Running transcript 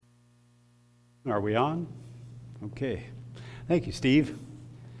Are we on? Okay. Thank you, Steve.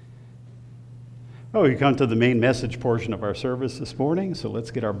 Oh, we come to the main message portion of our service this morning, so let's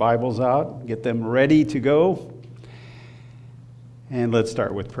get our Bibles out, get them ready to go, and let's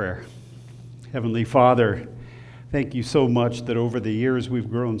start with prayer. Heavenly Father, thank you so much that over the years we've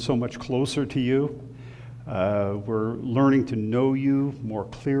grown so much closer to you. We're learning to know you more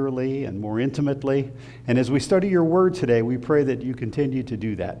clearly and more intimately, and as we study your word today, we pray that you continue to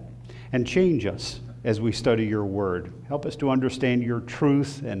do that. And change us as we study your word. Help us to understand your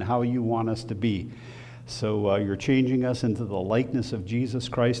truth and how you want us to be. So you're changing us into the likeness of Jesus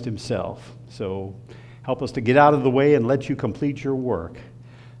Christ himself. So help us to get out of the way and let you complete your work.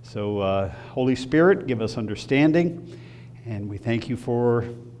 So Holy Spirit, give us understanding. And we thank you for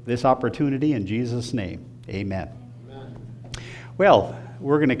this opportunity in Jesus' name. Amen. Amen. Well,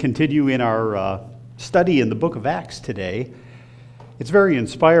 we're going to continue in our study in the book of Acts today. It's very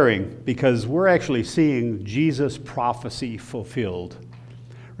inspiring because we're actually seeing Jesus' prophecy fulfilled.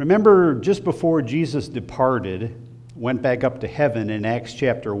 Remember, just before Jesus departed, went back up to heaven in Acts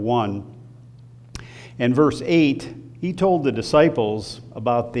chapter 1, and verse 8, he told the disciples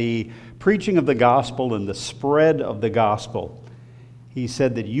about the preaching of the gospel and the spread of the gospel. He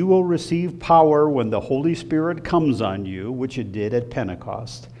said that you will receive power when the Holy Spirit comes on you, which it did at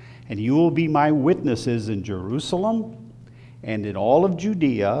Pentecost, and you will be my witnesses in Jerusalem, and in all of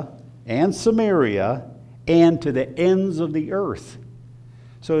Judea and Samaria and to the ends of the earth.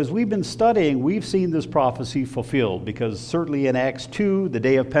 So as we've been studying, we've seen this prophecy fulfilled because certainly in Acts 2, the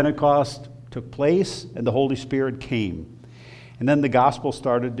day of Pentecost took place and the Holy Spirit came. And then the gospel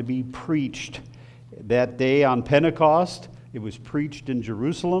started to be preached. That day on Pentecost, it was preached in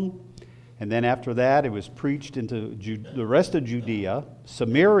Jerusalem. And then after that, it was preached into the rest of Judea.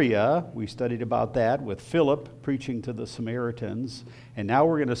 Samaria, we studied about that with Philip preaching to the Samaritans. And now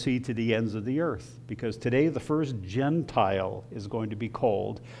we're going to see to the ends of the earth, because today the first Gentile is going to be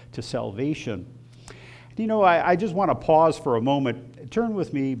called to salvation. You know, I just want to pause for a moment. Turn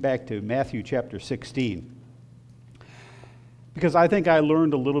with me back to Matthew chapter 16. Because I think I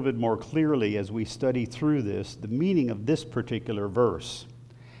learned a little bit more clearly as we study through this, the meaning of this particular verse.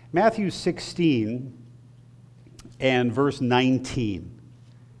 Matthew 16 and verse 19,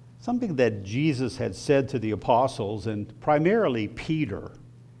 something that Jesus had said to the apostles and primarily Peter.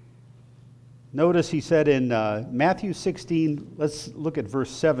 Notice he said in Matthew 16, let's look at verse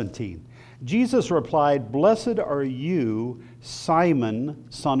 17. Jesus replied, "Blessed are you, Simon,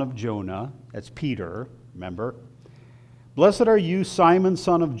 son of Jonah," that's Peter, remember? "Blessed are you, Simon,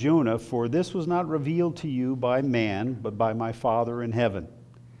 son of Jonah, for this was not revealed to you by man, but by my Father in heaven.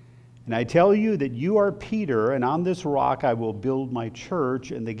 And I tell you that you are Peter, and on this rock I will build my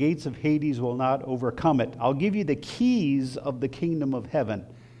church, and the gates of Hades will not overcome it. I'll give you the keys of the kingdom of heaven."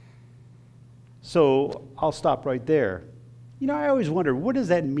 So I'll stop right there. You know, I always wonder, what does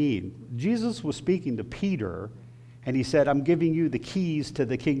that mean? Jesus was speaking to Peter, and he said, "I'm giving you the keys to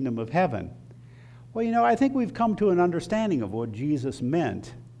the kingdom of heaven." Well, you know, I think we've come to an understanding of what Jesus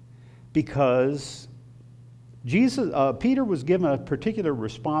meant, because Peter was given a particular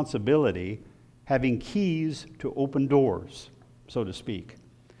responsibility, having keys to open doors, so to speak.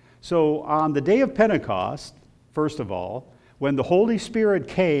 So on the day of Pentecost, first of all, when the Holy Spirit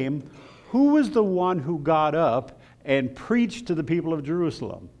came, who was the one who got up and preached to the people of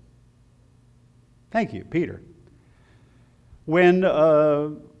Jerusalem? Thank you, Peter. When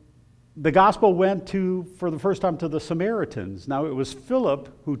the gospel went for the first time to the Samaritans. Now, it was Philip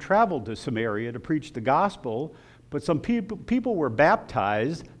who traveled to Samaria to preach the gospel, but some people were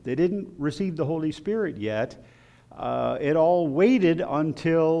baptized. They didn't receive the Holy Spirit yet. It all waited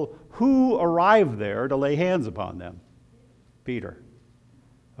until who arrived there to lay hands upon them? Peter.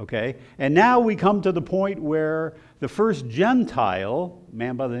 Okay? And now we come to the point where the first Gentile, a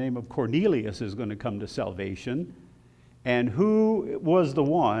man by the name of Cornelius, is going to come to salvation. And who was the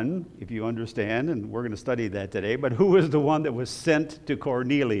one, if you understand, and we're going to study that today, but who was the one that was sent to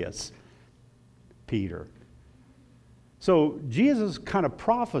Cornelius? Peter. So Jesus kind of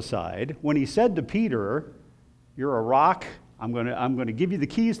prophesied when he said to Peter, "You're a rock, I'm going to give you the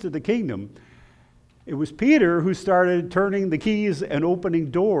keys to the kingdom." It was Peter who started turning the keys and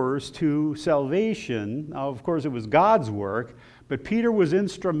opening doors to salvation. Now, of course, it was God's work, but Peter was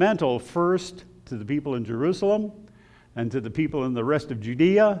instrumental first to the people in Jerusalem, and to the people in the rest of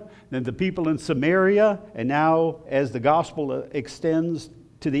Judea, then the people in Samaria, and now as the gospel extends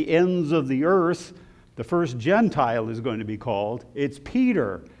to the ends of the earth, the first Gentile is going to be called. It's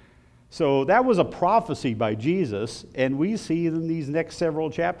Peter. So that was a prophecy by Jesus, and we see in these next several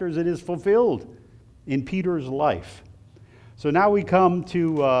chapters it is fulfilled in Peter's life. So now we come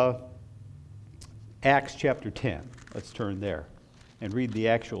to Acts chapter 10. Let's turn there and read the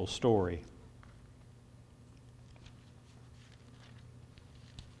actual story.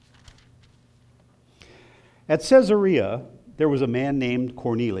 At Caesarea, there was a man named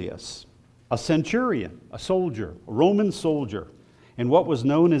Cornelius, a centurion, a soldier, a Roman soldier, in what was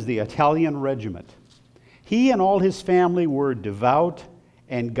known as the Italian regiment. He and all his family were devout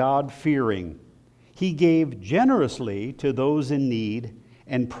and God-fearing. He gave generously to those in need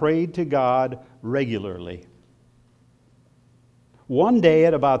and prayed to God regularly. One day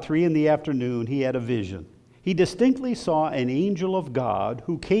at about 3 p.m, he had a vision. He distinctly saw an angel of God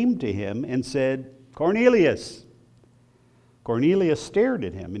who came to him and said, "Cornelius." Cornelius stared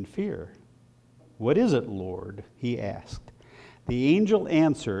at him in fear. "What is it, Lord?" he asked. The angel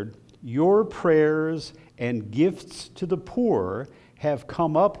answered, "Your prayers and gifts to the poor have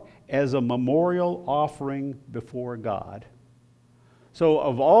come up as a memorial offering before God." So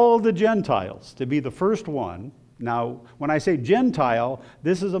of all the Gentiles, to be the first one, now when I say Gentile,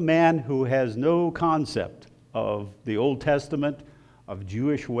 this is a man who has no concept of the Old Testament, of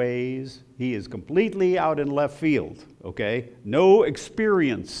Jewish ways. He is completely out in left field, okay? No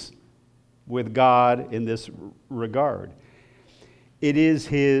experience with God in this regard. It is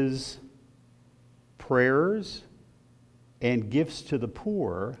his prayers and gifts to the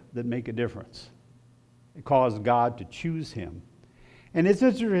poor that make a difference. It caused God to choose him. And it's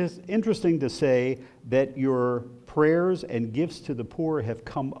interesting to say that your prayers and gifts to the poor have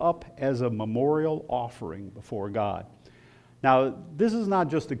come up as a memorial offering before God. Now, this is not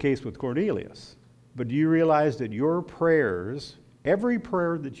just the case with Cornelius, but do you realize that your prayers, every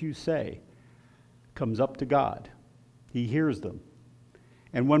prayer that you say, comes up to God? He hears them.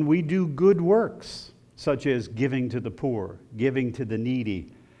 And when we do good works, such as giving to the poor, giving to the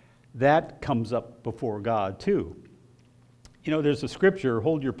needy, that comes up before God too. You know, there's a scripture,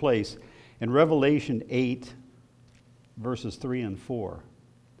 hold your place, in Revelation 8, verses 3 and 4.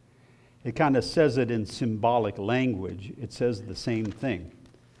 It kind of says it in symbolic language. It says the same thing.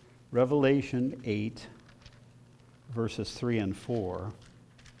 Revelation 8, verses 3 and 4.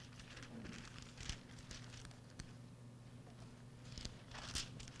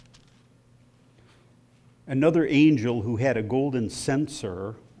 Another angel who had a golden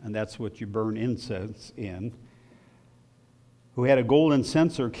censer, and that's what you burn incense in, who had a golden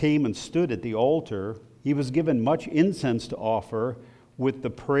censer came and stood at the altar. He was given much incense to offer with the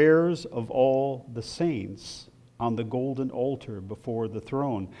prayers of all the saints on the golden altar before the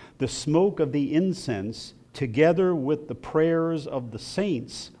throne. The smoke of the incense, together with the prayers of the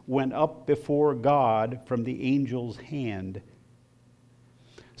saints, went up before God from the angel's hand.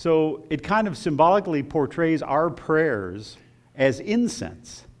 So it kind of symbolically portrays our prayers as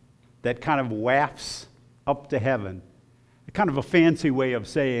incense that kind of wafts up to heaven. Kind of a fancy way of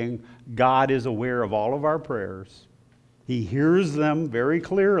saying God is aware of all of our prayers. He hears them very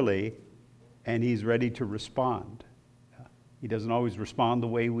clearly, and he's ready to respond. He doesn't always respond the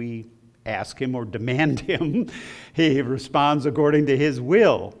way we ask him or demand him. He responds according to his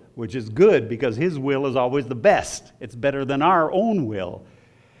will, which is good because his will is always the best. It's better than our own will.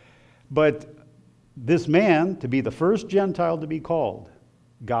 But this man, to be the first Gentile to be called,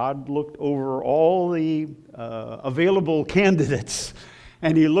 God looked over all the available candidates,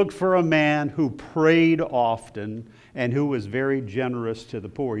 and he looked for a man who prayed often and who was very generous to the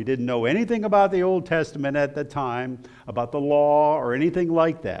poor. He didn't know anything about the Old Testament at the time, about the law or anything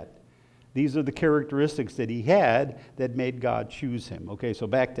like that. These are the characteristics that he had that made God choose him. Okay, so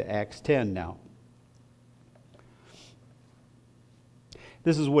back to Acts 10 now.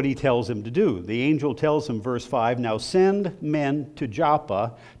 This is what he tells him to do. The angel tells him, verse 5, "Now send men to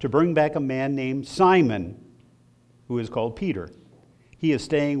Joppa to bring back a man named Simon, who is called Peter. He is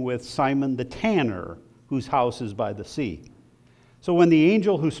staying with Simon the tanner, whose house is by the sea." So when the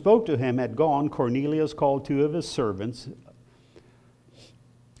angel who spoke to him had gone, Cornelius called 2 of his servants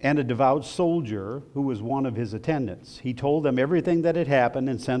and a devout soldier who was one of his attendants. He told them everything that had happened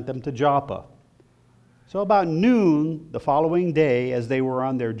and sent them to Joppa. So about noon the following day, as they were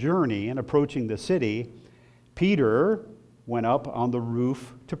on their journey and approaching the city, Peter went up on the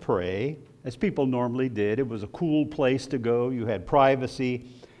roof to pray, as people normally did. It was a cool place to go. You had privacy.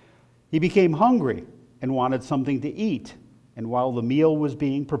 He became hungry and wanted something to eat. And while the meal was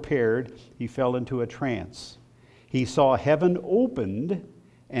being prepared, he fell into a trance. He saw heaven opened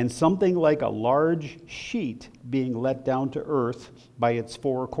and something like a large sheet being let down to earth by its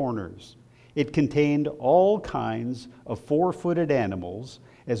 4 corners. It contained all kinds of 4-footed animals,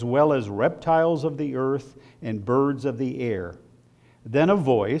 as well as reptiles of the earth and birds of the air. Then a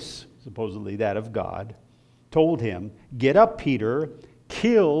voice, supposedly that of God, told him, "Get up, Peter,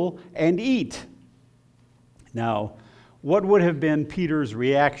 kill and eat." Now, what would have been Peter's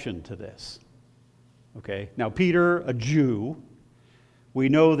reaction to this? Okay, now Peter, a Jew, we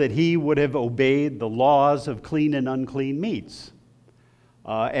know that he would have obeyed the laws of clean and unclean meats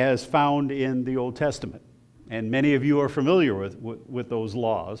as found in the Old Testament. And many of you are familiar with those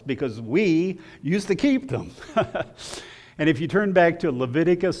laws because we used to keep them. And if you turn back to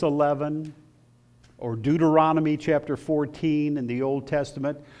Leviticus 11 or Deuteronomy chapter 14 in the Old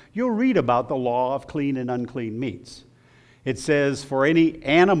Testament, you'll read about the law of clean and unclean meats. It says, for any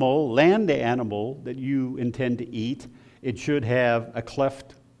animal, land animal that you intend to eat, it should have a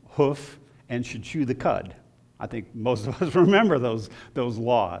cleft hoof and should chew the cud. I think most of us remember those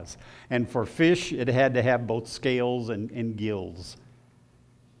laws. And for fish, it had to have both scales and gills.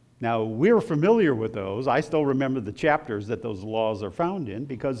 Now, we're familiar with those. I still remember the chapters that those laws are found in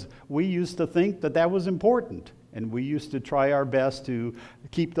because we used to think that that was important. And we used to try our best to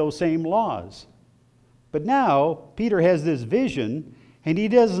keep those same laws. But now, Peter has this vision, and he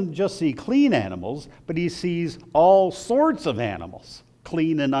doesn't just see clean animals, but he sees all sorts of animals,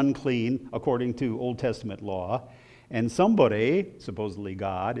 clean and unclean, according to Old Testament law. And somebody, supposedly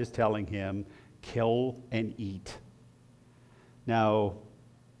God, is telling him, kill and eat. Now,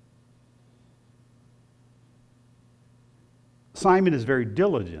 Simon is very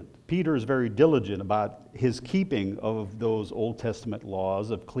diligent. Peter is very diligent about his keeping of those Old Testament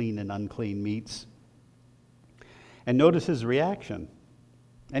laws of clean and unclean meats. And notice his reaction.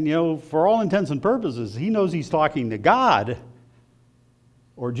 And for all intents and purposes, he knows he's talking to God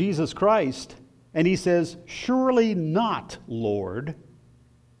or Jesus Christ, and he says, surely not, Lord.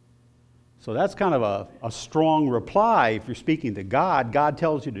 So that's kind of a strong reply. If you're speaking to God, God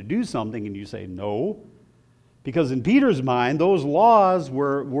tells you to do something, and you say no. Because in Peter's mind, those laws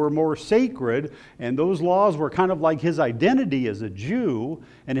were more sacred, and those laws were kind of like his identity as a Jew,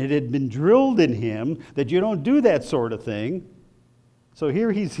 and it had been drilled in him that you don't do that sort of thing. So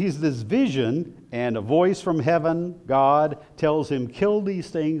here he's this vision, and a voice from heaven, God, tells him, kill these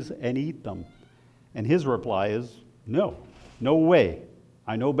things and eat them. And his reply is, no way.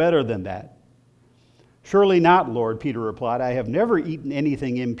 I know better than that. Surely not, Lord, Peter replied. I have never eaten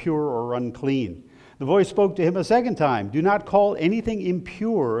anything impure or unclean. The voice spoke to him a second time. Do not call anything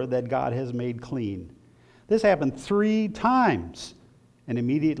impure that God has made clean. This happened 3 times, and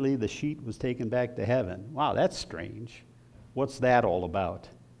immediately the sheet was taken back to heaven. Wow, that's strange. What's that all about?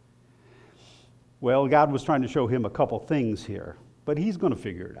 Well, God was trying to show him a couple things here, but he's going to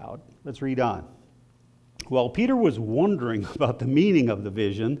figure it out. Let's read on. While Peter was wondering about the meaning of the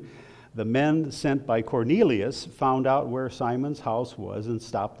vision, the men sent by Cornelius found out where Simon's house was and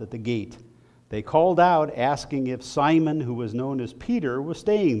stopped at the gate. They called out, asking if Simon, who was known as Peter, was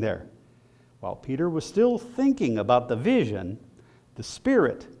staying there. While Peter was still thinking about the vision, the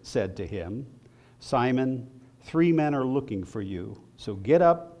Spirit said to him, Simon, 3 men are looking for you. So get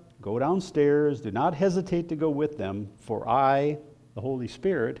up, go downstairs, do not hesitate to go with them, for I, the Holy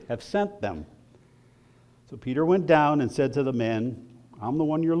Spirit, have sent them. So Peter went down and said to the men, I'm the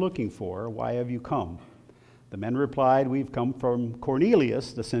one you're looking for. Why have you come? The men replied, we've come from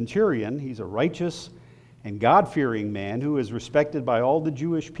Cornelius, the centurion. He's a righteous and God-fearing man who is respected by all the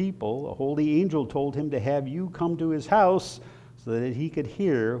Jewish people. A holy angel told him to have you come to his house so that he could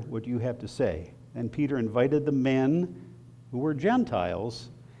hear what you have to say. Then Peter invited the men, who were Gentiles,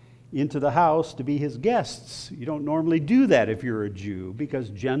 into the house to be his guests. You don't normally do that if you're a Jew because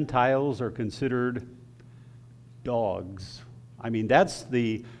Gentiles are considered dogs. I mean, that's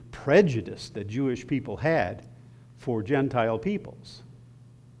the prejudice that Jewish people had for Gentile peoples.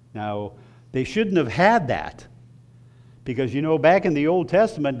 Now, they shouldn't have had that because, back in the Old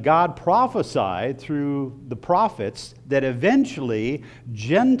Testament, God prophesied through the prophets that eventually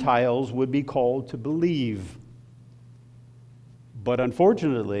Gentiles would be called to believe. But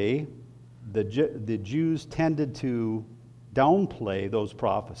unfortunately, the Jews tended to downplay those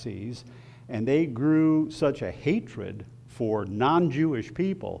prophecies, and they grew such a hatred for non-Jewish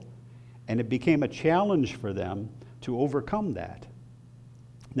people, and it became a challenge for them to overcome that.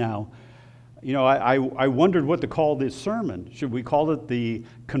 Now, I wondered what to call this sermon. Should we call it the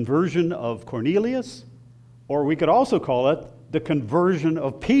conversion of Cornelius? Or we could also call it the conversion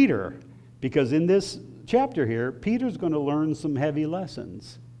of Peter, because in this chapter here, Peter's going to learn some heavy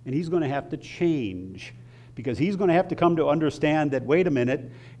lessons, and he's going to have to change, because he's going to have to come to understand that, wait a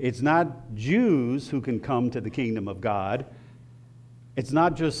minute, it's not Jews who can come to the kingdom of God. It's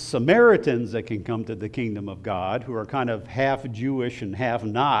not just Samaritans that can come to the kingdom of God, who are kind of half Jewish and half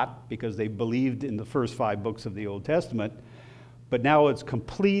not, because they believed in the first 5 books of the Old Testament. But now it's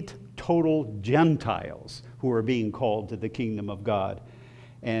complete, total Gentiles who are being called to the kingdom of God.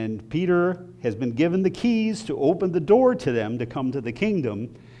 And Peter has been given the keys to open the door to them to come to the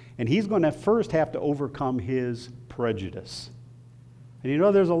kingdom. And he's going to first have to overcome his prejudice. And you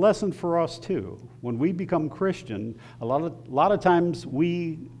know, there's a lesson for us too. When we become Christian, a lot of times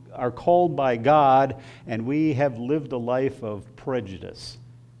we are called by God and we have lived a life of prejudice.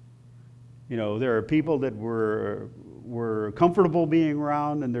 You know, there are people that were comfortable being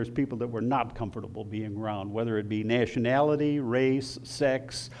around, and there's people that were not comfortable being around, whether it be nationality, race,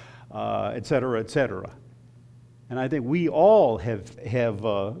 sex, et cetera, et cetera. And I think we all have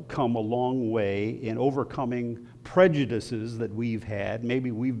come a long way in overcoming prejudices that we've had.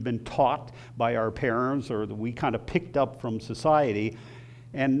 Maybe we've been taught by our parents or that we kind of picked up from society.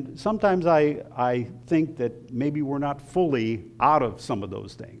 And sometimes I think that maybe we're not fully out of some of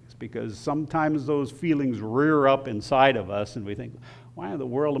those things, because sometimes those feelings rear up inside of us and we think, why in the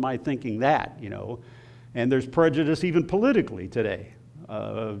world am I thinking that, you know? And there's prejudice even politically today.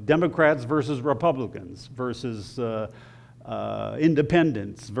 Democrats versus Republicans versus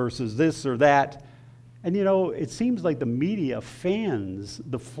independents versus this or that. And you know, it seems like the media fans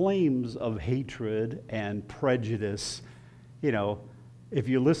the flames of hatred and prejudice. You know, if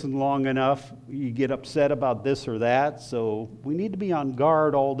you listen long enough, you get upset about this or that. So we need to be on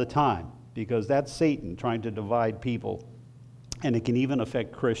guard all the time, because that's Satan trying to divide people, and it can even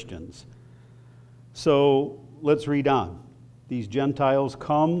affect Christians. So let's read on. These Gentiles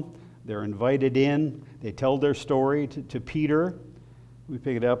come, they're invited in, they tell their story to Peter. We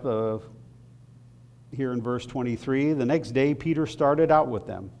pick it up here in verse 23. The next day Peter started out with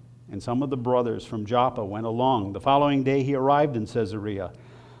them, and some of the brothers from Joppa went along. The following day he arrived in Caesarea.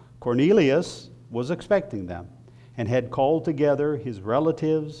 Cornelius was expecting them and had called together his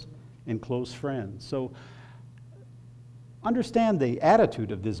relatives and close friends. So understand the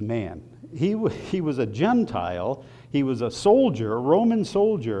attitude of this man. He was a Gentile. He was a soldier, a Roman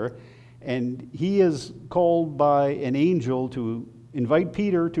soldier, and he is called by an angel to invite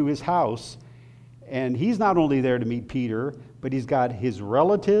Peter to his house. And he's not only there to meet Peter, but he's got his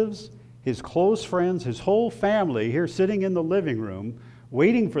relatives, his close friends, his whole family here sitting in the living room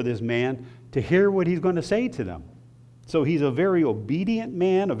waiting for this man to hear what he's going to say to them. So he's a very obedient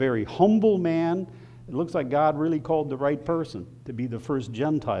man, a very humble man. It looks like God really called the right person to be the first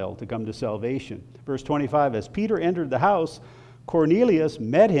Gentile to come to salvation. Verse 25, as Peter entered the house, Cornelius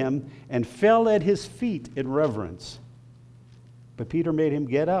met him and fell at his feet in reverence. But Peter made him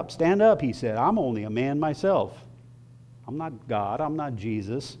get up. Stand up, he said. I'm only a man myself. I'm not God. I'm not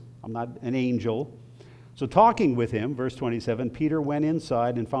Jesus. I'm not an angel. So talking with him, verse 27, Peter went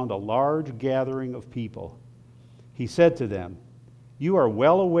inside and found a large gathering of people. He said to them, you are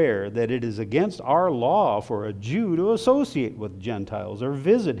well aware that it is against our law for a Jew to associate with Gentiles or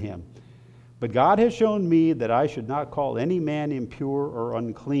visit him. But God has shown me that I should not call any man impure or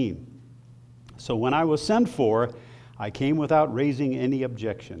unclean. So when I was sent for, I came without raising any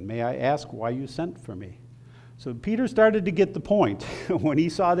objection. May I ask why you sent for me? So Peter started to get the point when he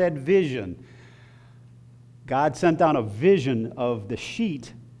saw that vision. God sent down a vision of the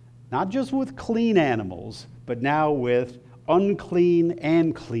sheet, not just with clean animals, but now with unclean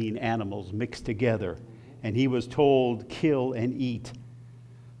and clean animals mixed together. And he was told, kill and eat.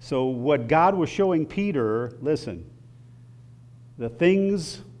 So what God was showing Peter, listen, the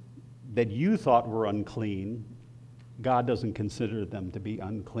things that you thought were unclean, God doesn't consider them to be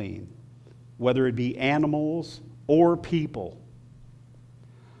unclean, whether it be animals or people.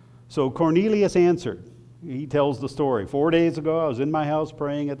 So Cornelius answered. He tells the story. 4 days ago, I was in my house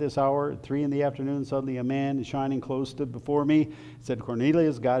praying at this hour. At 3 p.m, suddenly a man in shining clothes stood before me. He said,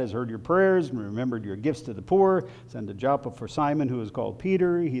 Cornelius, God has heard your prayers and remembered your gifts to the poor. Send to Joppa for Simon, who is called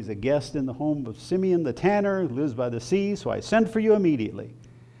Peter. He's a guest in the home of Simeon the tanner, who lives by the sea. So I sent for you immediately,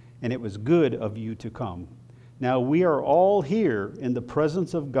 and it was good of you to come. Now we are all here in the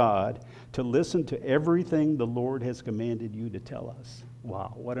presence of God to listen to everything the Lord has commanded you to tell us.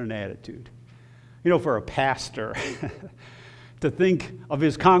 Wow, what an attitude. You know, for a pastor to think of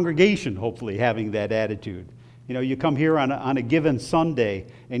his congregation hopefully having that attitude. You know, you come here on a given Sunday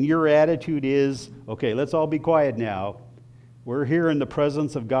and your attitude is, okay, let's all be quiet now. We're here in the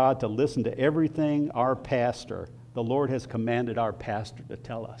presence of God to listen to everything our pastor, the Lord has commanded our pastor to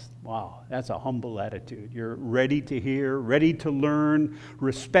tell us. Wow, that's a humble attitude. You're ready to hear, ready to learn,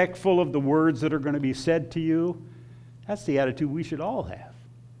 respectful of the words that are going to be said to you. That's the attitude we should all have.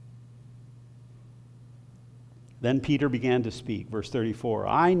 Then Peter began to speak, verse 34.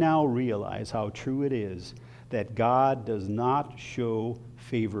 I now realize how true it is that God does not show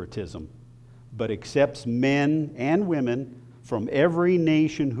favoritism, but accepts men and women from every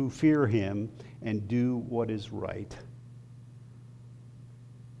nation who fear him and do what is right.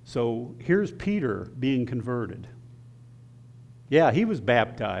 So here's Peter being converted. Yeah, he was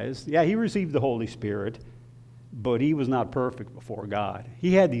baptized. Yeah, he received the Holy Spirit, but he was not perfect before God.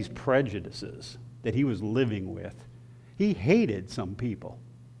 He had these prejudices that he was living with. He hated some people.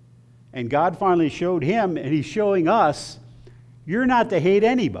 And God finally showed him, and he's showing us, you're not to hate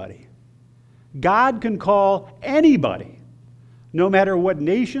anybody. God can call anybody, no matter what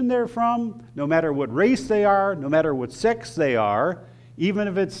nation they're from, no matter what race they are, no matter what sex they are,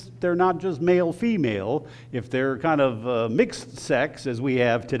 even if they're not just male-female, if they're kind of mixed sex, as we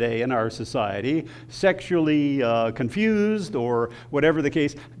have today in our society, sexually confused or whatever the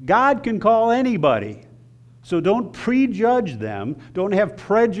case, God can call anybody. So don't prejudge them. Don't have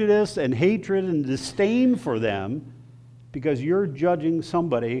prejudice and hatred and disdain for them because you're judging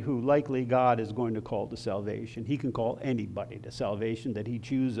somebody who likely God is going to call to salvation. He can call anybody to salvation that he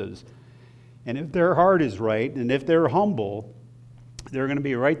chooses. And if their heart is right and if they're humble, they're going to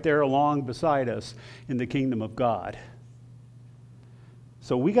be right there along beside us in the kingdom of God.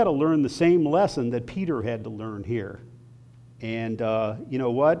 So we got to learn the same lesson that Peter had to learn here. And you know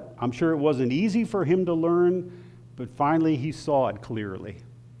what? I'm sure it wasn't easy for him to learn, but finally he saw it clearly.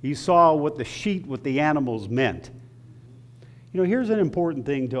 He saw what the sheep with the animals meant. You know, here's an important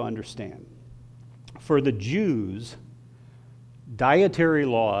thing to understand. For the Jews, dietary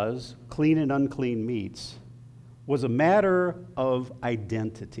laws, clean and unclean meats, was a matter of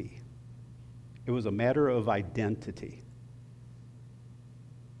identity. It was a matter of identity.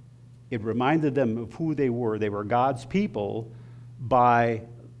 It reminded them of who they were. They were God's people by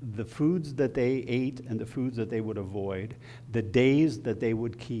the foods that they ate and the foods that they would avoid, the days that they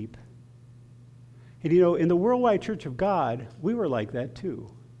would keep. And you know, in the Worldwide Church of God, we were like that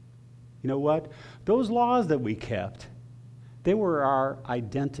too. You know what? Those laws that we kept, they were our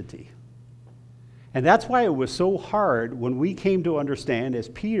identity. And that's why it was so hard when we came to understand, as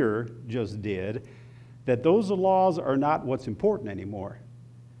Peter just did, that those laws are not what's important anymore.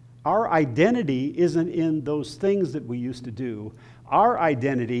 Our identity isn't in those things that we used to do. Our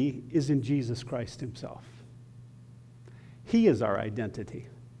identity is in Jesus Christ himself. He is our identity.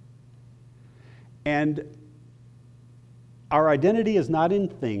 And our identity is not in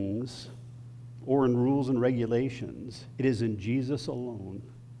things or in rules and regulations. It is in Jesus alone.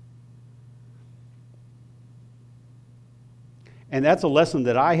 And that's a lesson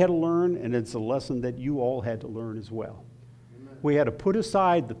that I had to learn, and it's a lesson that you all had to learn as well. Amen. We had to put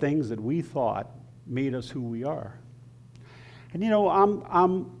aside the things that we thought made us who we are. And you know,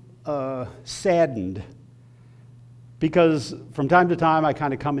 I'm saddened because from time to time I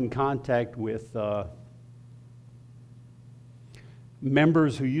kind of come in contact with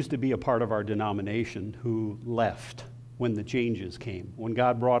members who used to be a part of our denomination who left when the changes came. When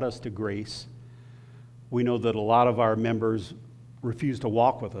God brought us to grace, we know that a lot of our members refused to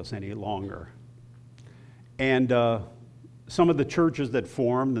walk with us any longer. And some of the churches that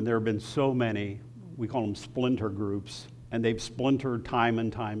formed, and there have been so many, we call them splinter groups, and they've splintered time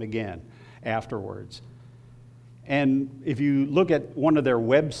and time again afterwards. And if you look at one of their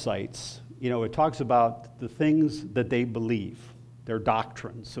websites, you know, it talks about the things that they believe, their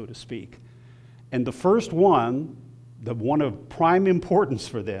doctrines, so to speak. And the first one, the one of prime importance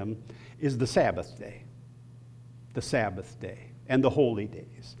for them, is the Sabbath day. The Sabbath day. And the holy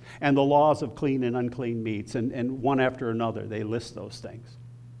days, and the laws of clean and unclean meats, and one after another, they list those things.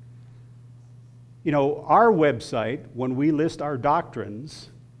 You know, our website, when we list our doctrines,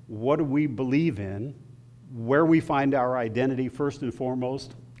 what do we believe in, where we find our identity, first and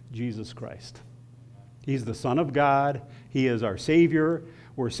foremost, Jesus Christ. He's the Son of God. He is our Savior.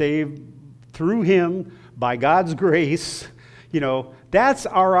 We're saved through Him by God's grace. You know, that's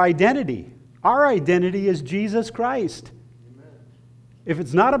our identity. Our identity is Jesus Christ. If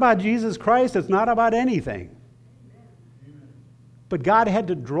it's not about Jesus Christ, it's not about anything. But God had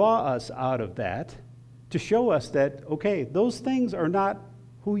to draw us out of that to show us that, okay, those things are not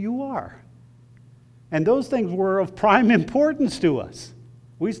who you are. And those things were of prime importance to us.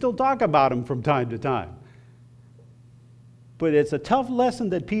 We still talk about them from time to time. But it's a tough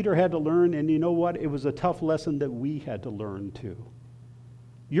lesson that Peter had to learn, and you know what? It was a tough lesson that we had to learn too.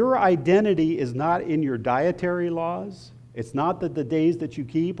 Your identity is not in your dietary laws. It's not that the days that you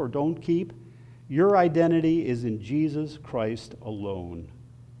keep or don't keep. Your identity is in Jesus Christ alone.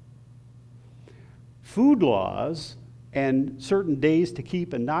 Food laws and certain days to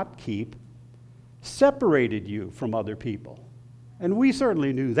keep and not keep separated you from other people. And we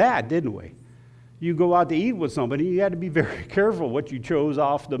certainly knew that, didn't we? You go out to eat with somebody, you had to be very careful what you chose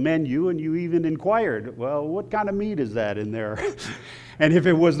off the menu, and you even inquired, well, what kind of meat is that in there? And if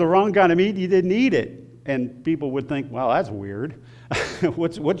it was the wrong kind of meat, you didn't eat it. And people would think, well, that's weird.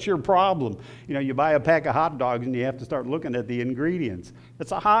 What's your problem? You buy a pack of hot dogs and you have to start looking at the ingredients.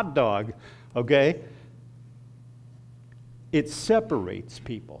 It's a hot dog, okay? It separates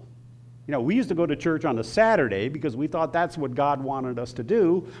people. We used to go to church on a Saturday because we thought that's what God wanted us to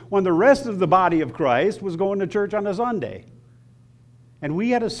do, when the rest of the body of Christ was going to church on a Sunday. And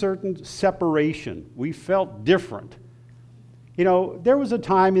we had a certain separation. We felt different. There was a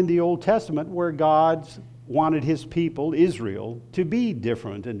time in the Old Testament where God wanted his people, Israel, to be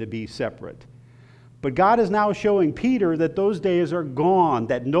different and to be separate. But God is now showing Peter that those days are gone,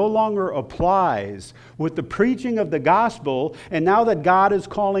 that no longer applies with the preaching of the gospel. And now that God is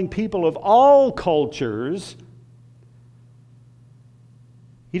calling people of all cultures,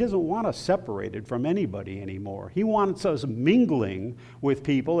 he doesn't want us separated from anybody anymore. He wants us mingling with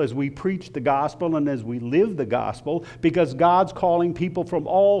people as we preach the gospel and as we live the gospel, because God's calling people from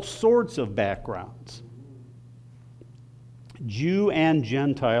all sorts of backgrounds. Jew and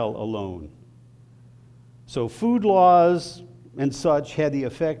Gentile alone. So food laws and such had the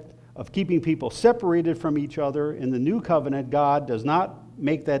effect of keeping people separated from each other. In the new covenant, God does not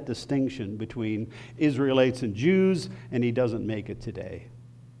make that distinction between Israelites and Jews, and he doesn't make it today.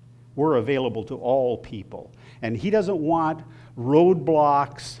 We're available to all people. And he doesn't want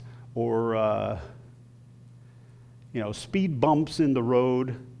roadblocks or speed bumps in the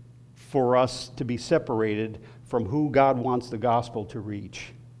road for us to be separated from who God wants the gospel to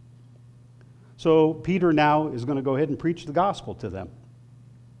reach. So Peter now is going to go ahead and preach the gospel to them.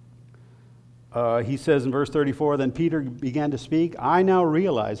 He says in verse 34, then Peter began to speak, I now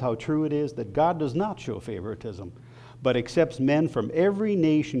realize how true it is that God does not show favoritism, but accepts men from every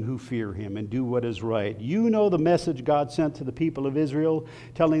nation who fear him and do what is right. You know the message God sent to the people of Israel,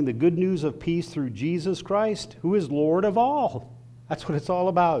 telling the good news of peace through Jesus Christ, who is Lord of all. That's what it's all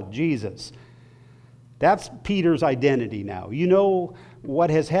about, Jesus. That's Peter's identity now. You know what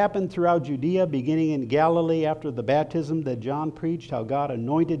has happened throughout Judea, beginning in Galilee after the baptism that John preached, how God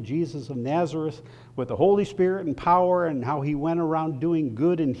anointed Jesus of Nazareth with the Holy Spirit and power, and how he went around doing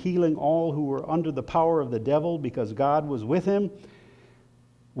good and healing all who were under the power of the devil because God was with him.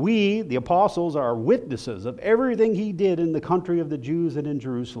 We, the apostles, are witnesses of everything he did in the country of the Jews and in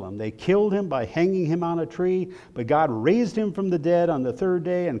Jerusalem. They killed him by hanging him on a tree, but God raised him from the dead on the third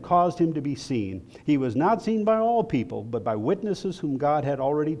day and caused him to be seen. He was not seen by all people, but by witnesses whom God had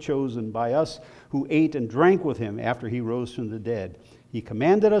already chosen, by us who ate and drank with him after he rose from the dead. He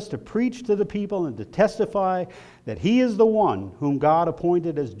commanded us to preach to the people and to testify that he is the one whom God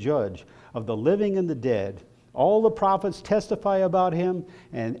appointed as judge of the living and the dead. All the prophets testify about him,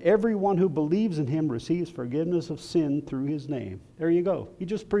 and everyone who believes in him receives forgiveness of sin through his name. There you go. He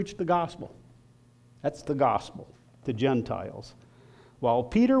just preached the gospel. That's the gospel to Gentiles. While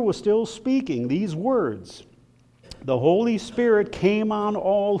Peter was still speaking these words, the Holy Spirit came on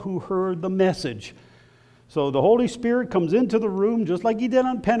all who heard the message. So the Holy Spirit comes into the room just like he did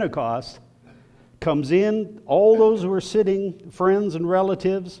on Pentecost, comes in, all those who are sitting, friends and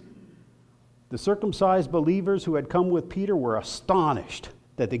relatives. The circumcised believers who had come with Peter were astonished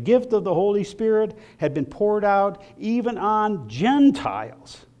that the gift of the Holy Spirit had been poured out even on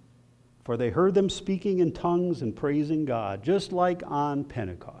Gentiles, for they heard them speaking in tongues and praising God, just like on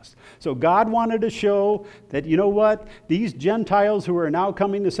Pentecost. So God wanted to show that, you know what? These Gentiles who are now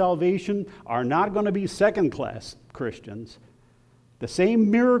coming to salvation are not going to be second-class Christians. The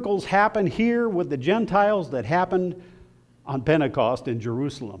same miracles happen here with the Gentiles that happened on Pentecost in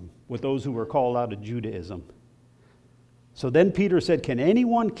Jerusalem with those who were called out of Judaism. So then Peter said, can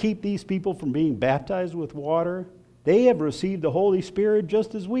anyone keep these people from being baptized with water? They have received the Holy Spirit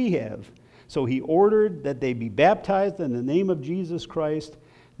just as we have. So he ordered that they be baptized in the name of Jesus Christ.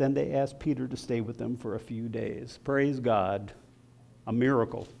 Then they asked Peter to stay with them for a few days. Praise God. A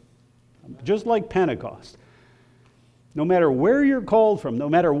miracle. Just like Pentecost. No matter where you're called from, no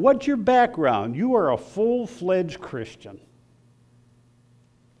matter what your background, you are a full-fledged Christian.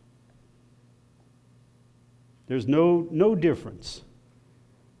 There's no difference.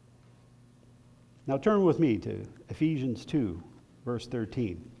 Now turn with me to Ephesians 2, verse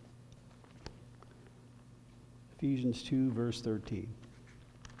 13. Ephesians 2, verse 13.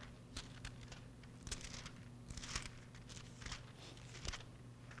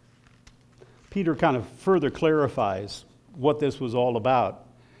 Peter kind of further clarifies what this was all about.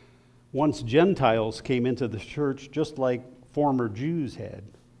 Once Gentiles came into the church just like former Jews had.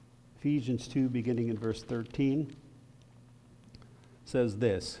 Ephesians 2, beginning in verse 13, says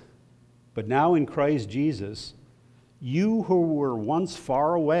this, but now in Christ Jesus, you who were once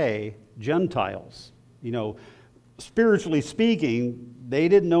far away, Gentiles, spiritually speaking, they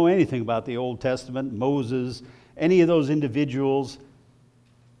didn't know anything about the Old Testament, Moses, any of those individuals.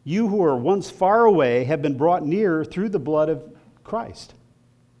 You who were once far away have been brought near through the blood of Christ.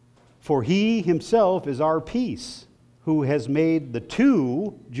 For he himself is our peace, who has made the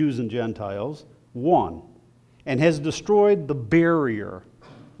two, Jews and Gentiles, one, and has destroyed the barrier.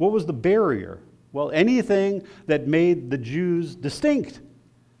 What was the barrier? Well, anything that made the Jews distinct.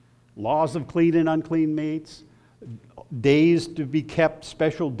 Laws of clean and unclean meats, days to be kept,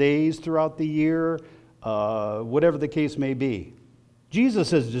 special days throughout the year, whatever the case may be.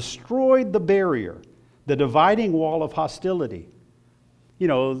 Jesus has destroyed the barrier, the dividing wall of hostility. You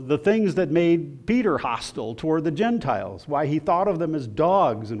know, the things that made Peter hostile toward the Gentiles, why he thought of them as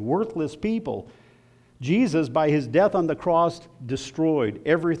dogs and worthless people. Jesus, by his death on the cross, destroyed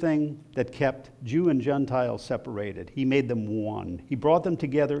everything that kept Jew and Gentile separated. He made them one. He brought them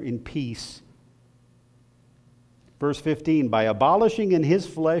together in peace. Verse 15, by abolishing in his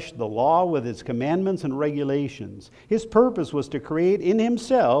flesh the law with its commandments and regulations, his purpose was to create in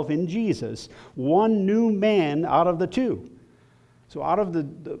himself, in Jesus, one new man out of the two. So out of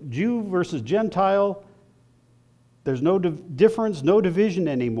the Jew versus Gentile, there's no difference, no division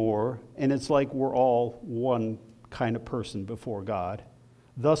anymore, and it's like we're all one kind of person before God,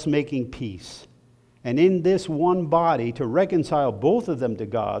 thus making peace. And in this one body to reconcile both of them to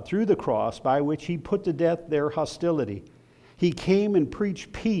God through the cross by which he put to death their hostility. He came and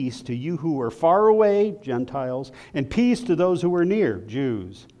preached peace to you who were far away, Gentiles, and peace to those who were near,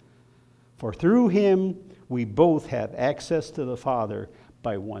 Jews. For through him we both have access to the Father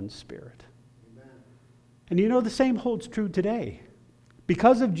by one Spirit. And you know, the same holds true today.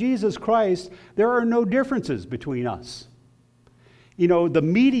 Because of Jesus Christ, there are no differences between us. You know, the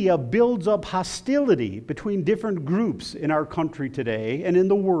media builds up hostility between different groups in our country today and in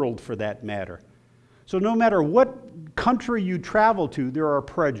the world for that matter. So no matter what country you travel to, there are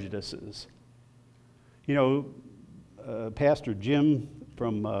prejudices. You know, Pastor Jim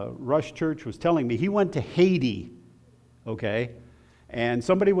from Rush Church was telling me he went to Haiti, okay? And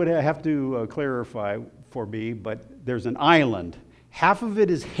somebody would have to clarify for me, but there's an island. Half of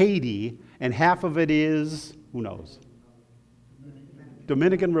it is Haiti, and half of it is, who knows?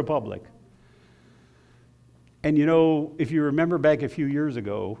 Dominican Republic. And you know, if you remember back a few years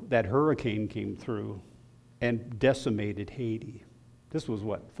ago, that hurricane came through and decimated Haiti. This was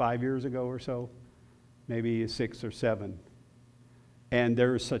what, 5 years ago or so? Maybe 6 or 7. And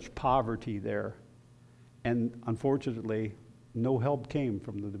there is such poverty there. And unfortunately, no help came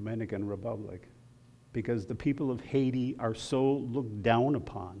from the Dominican Republic because the people of Haiti are so looked down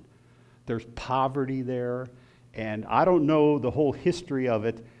upon. There's poverty there, and I don't know the whole history of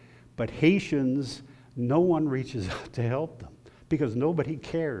it, but Haitians, no one reaches out to help them because nobody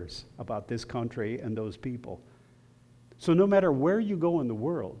cares about this country and those people. So no matter where you go in the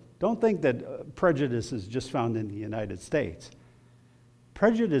world, don't think that prejudice is just found in the United States.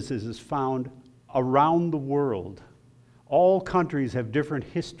 Prejudice is found around the world. All countries have different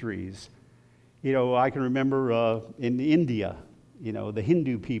histories. You know, I can remember in India, you know, the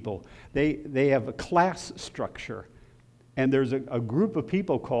Hindu people, they have a class structure. And there's a group of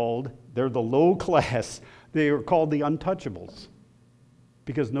people called, they're the low class, they are called the untouchables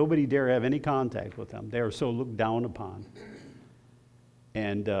because nobody dare have any contact with them. They are so looked down upon.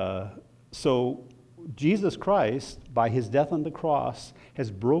 And so Jesus Christ, by his death on the cross,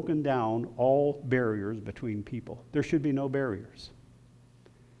 has broken down all barriers between people. There should be no barriers.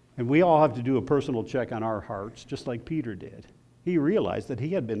 And we all have to do a personal check on our hearts, just like Peter did. He realized that he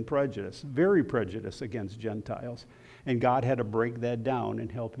had been prejudiced, very prejudiced against Gentiles, and God had to break that down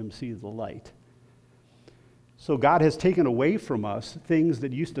and help him see the light. So God has taken away from us things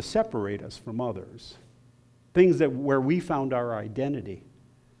that used to separate us from others, things that where we found our identity.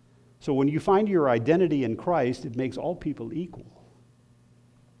 So when you find your identity in Christ, it makes all people equal.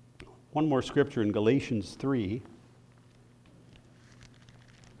 One more scripture in Galatians 3.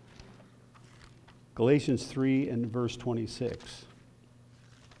 Galatians 3 and verse 26.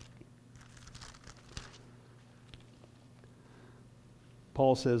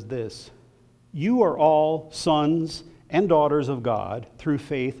 Paul says this, "You are all sons and daughters of God through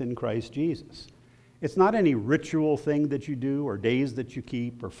faith in Christ Jesus." It's not any ritual thing that you do or days that you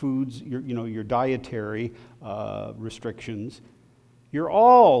keep or foods, your dietary restrictions. You're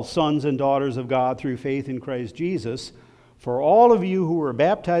all sons and daughters of God through faith in Christ Jesus. For all of you who were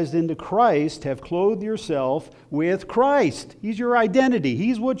baptized into Christ have clothed yourself with Christ. He's your identity.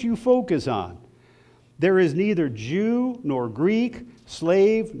 He's what you focus on. There is neither Jew nor Greek,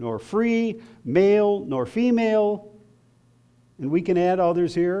 slave nor free, male nor female. And we can add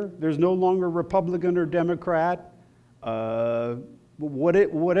others here. There's no longer Republican or Democrat,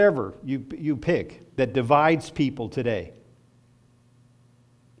 whatever you pick that divides people today.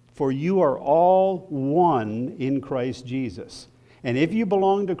 for you are all one in Christ Jesus. And if you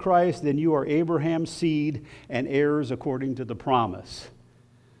belong to Christ, then you are Abraham's seed and heirs according to the promise.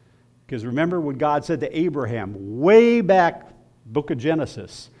 Because remember what God said to Abraham way back, book of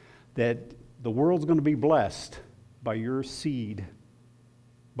Genesis, that the world's going to be blessed by your seed,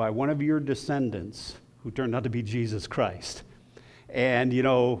 by one of your descendants who turned out to be Jesus Christ. And,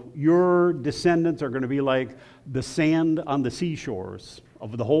 your descendants are going to be like the sand on the seashores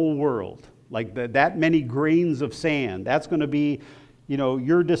of the whole world, like that many grains of sand. That's going to be,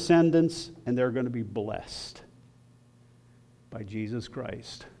 your descendants, and they're going to be blessed by Jesus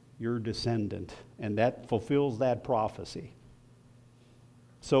Christ, your descendant. And that fulfills that prophecy.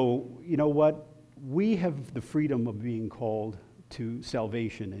 So, you know what? We have the freedom of being called to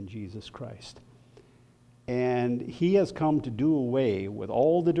salvation in Jesus Christ. And he has come to do away with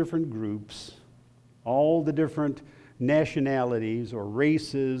all the different groups, all the different nationalities or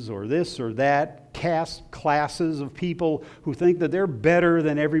races or this or that, caste classes of people who think that they're better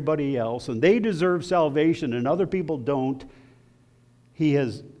than everybody else and they deserve salvation and other people don't. He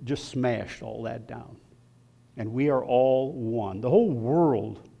has just smashed all that down. And we are all one. The whole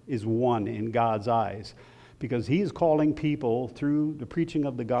world is one in God's eyes because he is calling people through the preaching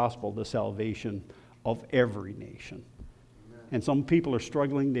of the gospel to salvation of every nation. Amen. And some people are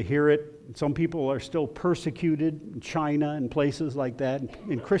struggling to hear it. Some people are still persecuted in China and places like that.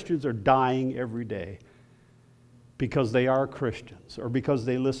 And Christians are dying every day because they are Christians or because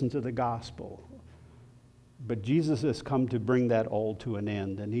they listen to the gospel. But Jesus has come to bring that all to an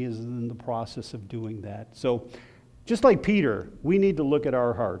end, and he is in the process of doing that. So just like Peter, we need to look at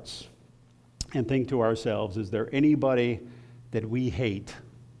our hearts and think to ourselves, is there anybody that we hate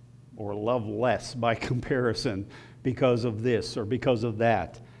or love less by comparison because of this or because of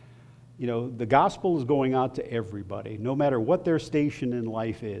that? The gospel is going out to everybody, no matter what their station in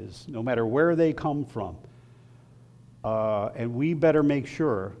life is, no matter where they come from. And we better make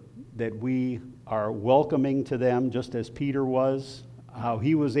sure that we are welcoming to them just as Peter was, how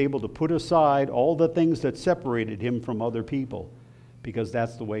he was able to put aside all the things that separated him from other people, because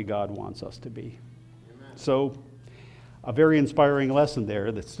that's the way God wants us to be. Amen. So, a very inspiring lesson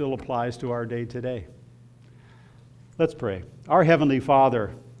there that still applies to our day today. Let's pray. Our Heavenly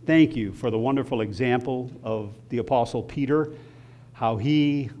Father, thank you for the wonderful example of the Apostle Peter, how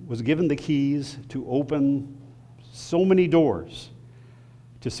he was given the keys to open so many doors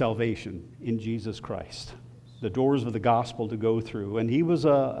to salvation in Jesus Christ, the doors of the gospel to go through. And he was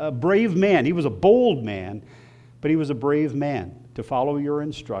a brave man. He was a bold man, but he was a brave man to follow your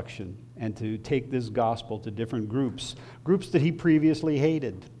instruction and to take this gospel to different groups that he previously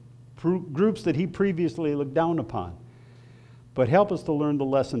hated, groups that he previously looked down upon. But help us to learn the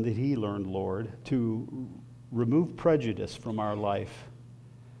lesson that he learned, Lord, to remove prejudice from our life,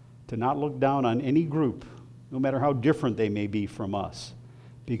 to not look down on any group, no matter how different they may be from us,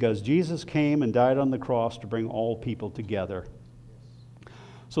 because Jesus came and died on the cross to bring all people together.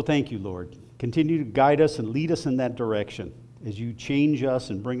 So thank you, Lord. Continue to guide us and lead us in that direction as you change us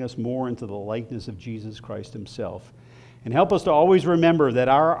and bring us more into the likeness of Jesus Christ himself. And help us to always remember that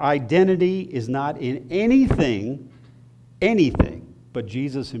our identity is not in anything but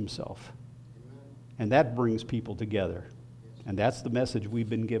Jesus himself. And that brings people together. And that's the message we've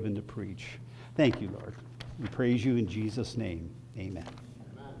been given to preach. Thank you, Lord. We praise you in Jesus' name. Amen.